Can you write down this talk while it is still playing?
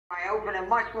open and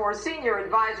much more, senior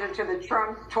advisor to the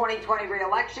Trump 2020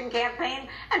 re-election campaign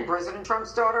and President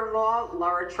Trump's daughter-in-law,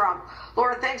 Laura Trump.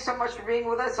 Laura, thanks so much for being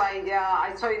with us.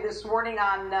 I saw you this morning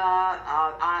on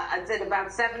I did about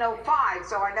 7:05,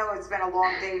 so I know it's been a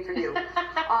long day for you.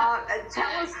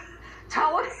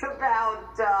 Tell us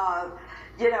about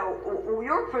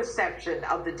your perception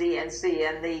of the DNC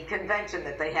and the convention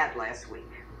that they had last week.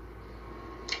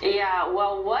 Yeah,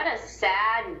 well, what a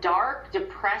sad, dark,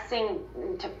 depressing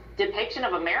depiction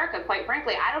of America, quite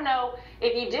frankly. I don't know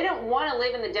if you didn't want to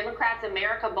live in the Democrats'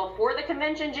 America before the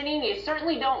convention, Jeanine, you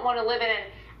certainly don't want to live in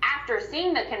it after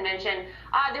seeing the convention.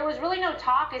 There was really no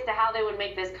talk as to how they would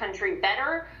make this country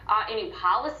better, any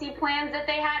policy plans that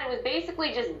they had. It was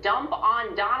basically just dump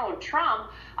on Donald Trump.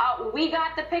 We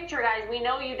got the picture, guys. We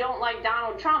know you don't like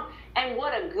Donald Trump. And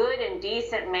what a good and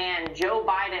decent man Joe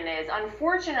Biden is.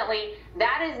 Unfortunately,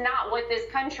 that is not what this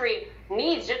country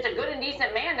needs, just a good and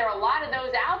decent man. There are a lot of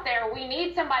those out there. We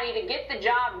need somebody to get the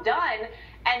job done,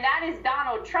 and that is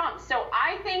Donald Trump. So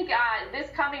I think this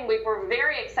coming week, we're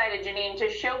very excited, Jeanine, to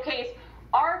showcase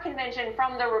our convention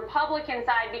from the Republican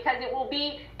side, because it will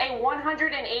be a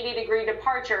 180-degree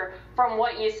departure from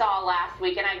what you saw last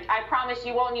week. And I promise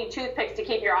you won't need toothpicks to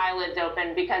keep your eyelids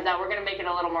open, because we're going to make it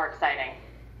a little more exciting.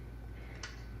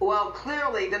 Well,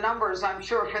 clearly the numbers, I'm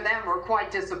sure, for them were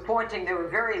quite disappointing. There were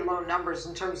very low numbers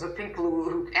in terms of people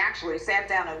who actually sat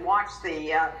down and watched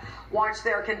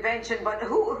their convention. But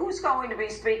who's going to be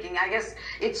speaking? I guess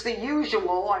it's the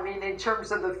usual, I mean, in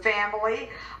terms of the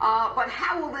family. But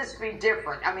how will this be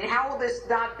different? I mean, how will this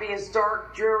not be as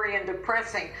dark, dreary, and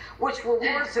depressing, which were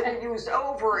words that were used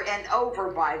over and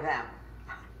over by them?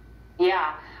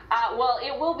 Yeah. Well,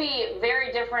 it will be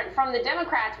very different from the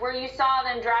Democrats, where you saw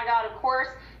them drag out, of course,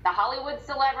 the Hollywood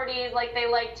celebrities like they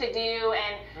like to do,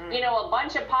 and, a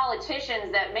bunch of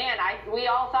politicians that, man, we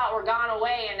all thought were gone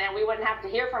away and then we wouldn't have to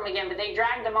hear from again, but they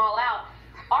dragged them all out.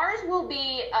 Ours will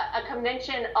be a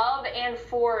convention of and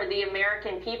for the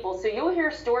American people. So you'll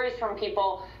hear stories from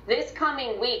people this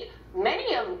coming week,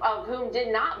 many of whom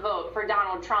did not vote for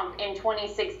Donald Trump in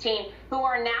 2016, who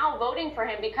are now voting for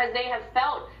him because they have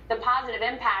felt the positive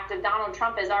impact of Donald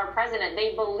Trump as our president.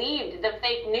 They believed the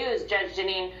fake news, Judge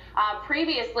Jeanine,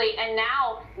 previously, and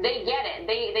now they get it.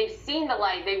 They've seen the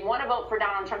light. They want to vote for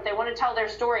Donald Trump. They want to tell their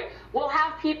story. We'll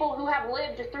have people who have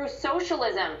lived through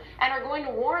socialism and are going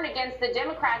to warn against the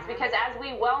Democrats, because, as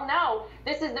we well know,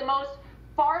 this is the most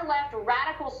far-left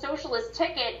radical socialist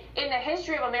ticket in the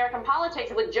history of American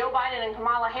politics, with Joe Biden and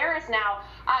Kamala Harris now.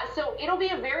 So it'll be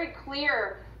a very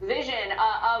clear vision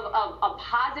of a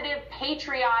positive,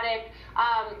 patriotic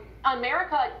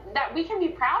America that we can be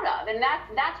proud of. And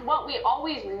that's what we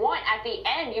always want at the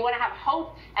end. You want to have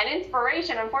hope and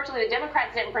inspiration. Unfortunately, the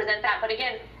Democrats didn't present that. But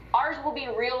again, ours will be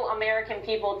real American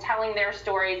people telling their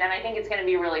stories, and I think it's going to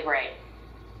be really great.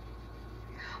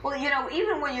 Well,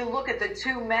 even when you look at the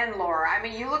two men, Laura, I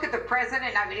mean, you look at the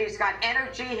president, I mean, he's got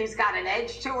energy, he's got an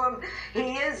edge to him.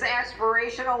 He is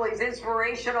aspirational, he's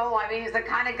inspirational. I mean, he's the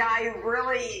kind of guy who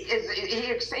really is,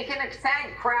 he can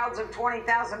excite crowds of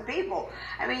 20,000 people.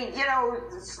 I mean,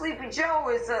 Sleepy Joe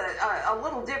is a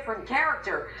little different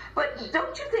character. But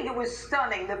don't you think it was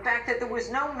stunning, the fact that there was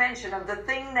no mention of the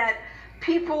thing that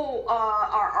people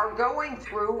are going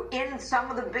through in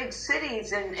some of the big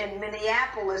cities in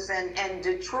Minneapolis and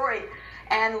Detroit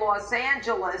and Los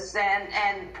Angeles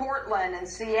and Portland and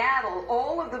Seattle,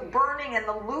 all of the burning and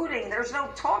the looting. There's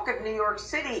no talk of New York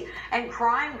City and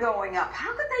crime going up.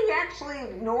 How could they actually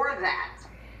ignore that?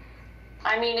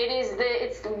 I mean,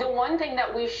 it's the one thing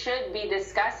that we should be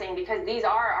discussing, because these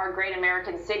are our great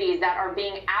American cities that are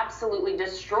being absolutely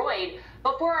destroyed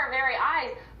before our very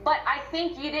eyes. But I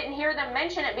think you didn't hear them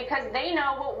mention it because they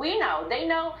know what we know. They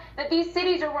know that these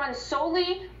cities are run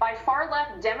solely by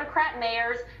far-left Democrat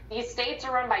mayors. These states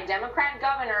are run by Democrat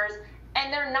governors,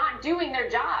 and they're not doing their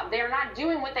job. They are not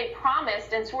doing what they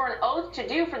promised and swore an oath to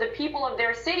do for the people of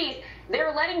their cities.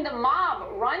 They're letting the mob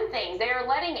run things. They are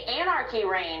letting anarchy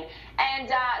reign.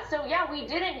 And so, yeah, we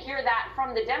didn't hear that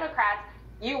from the Democrats.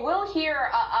 You will hear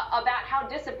about how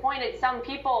disappointed some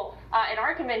people in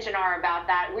our convention are about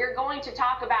that. We're going to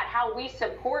talk about how we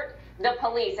support the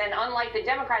police. And unlike the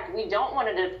Democrats, we don't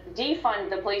want to defund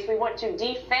the police. We want to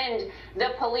defend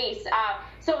the police.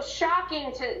 So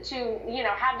shocking to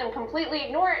have them completely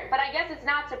ignore it. But I guess it's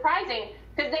not surprising,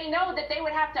 because they know that they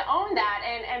would have to own that.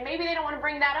 And maybe they don't want to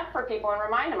bring that up for people and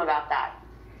remind them about that.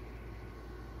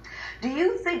 Do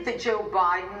you think that Joe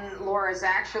Biden, Laura, is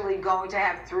actually going to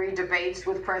have 3 debates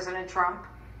with President Trump?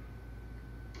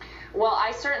 Well,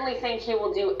 I certainly think he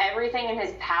will do everything in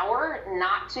his power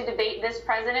not to debate this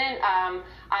president.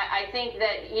 I think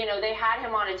that, you know, they had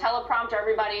him on a teleprompter.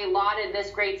 Everybody lauded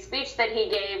this great speech that he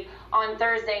gave on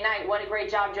Thursday night. What a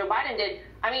great job Joe Biden did.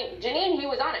 I mean, Jeanine, he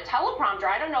was on a teleprompter.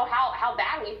 I don't know how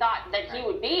bad we thought that he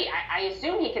would be. I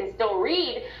assume he can still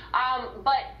read.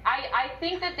 But I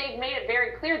think that they've made it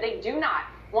very clear they do not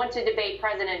want to debate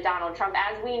President Donald Trump.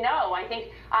 As we know, I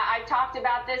think I've talked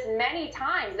about this many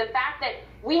times, the fact that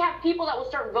we have people that will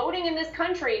start voting in this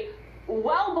country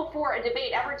well before a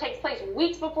debate ever takes place,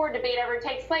 weeks before a debate ever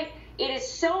takes place. It is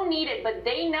so needed, but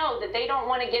they know that they don't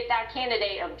want to get that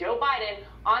candidate of Joe Biden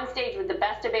on stage with the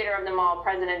best debater of them all,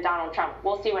 President Donald Trump.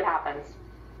 We'll see what happens.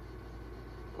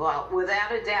 Well,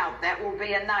 without a doubt, that will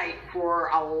be a night for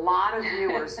a lot of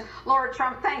viewers. Laura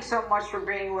Trump, thanks so much for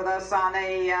being with us on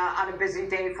a busy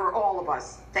day for all of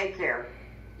us. Take care.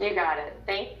 You got it.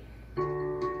 Thank you.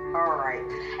 All right.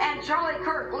 And Charlie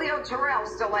Kirk, Leo Terrell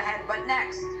still ahead, but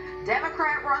next,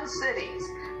 Democrat-run cities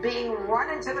being run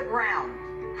into the ground.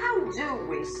 How do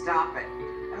we stop it?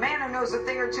 A man who knows a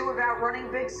thing or two about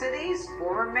running big cities,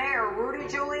 former Mayor Rudy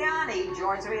Giuliani,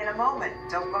 joins me in a moment.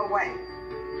 Don't go away.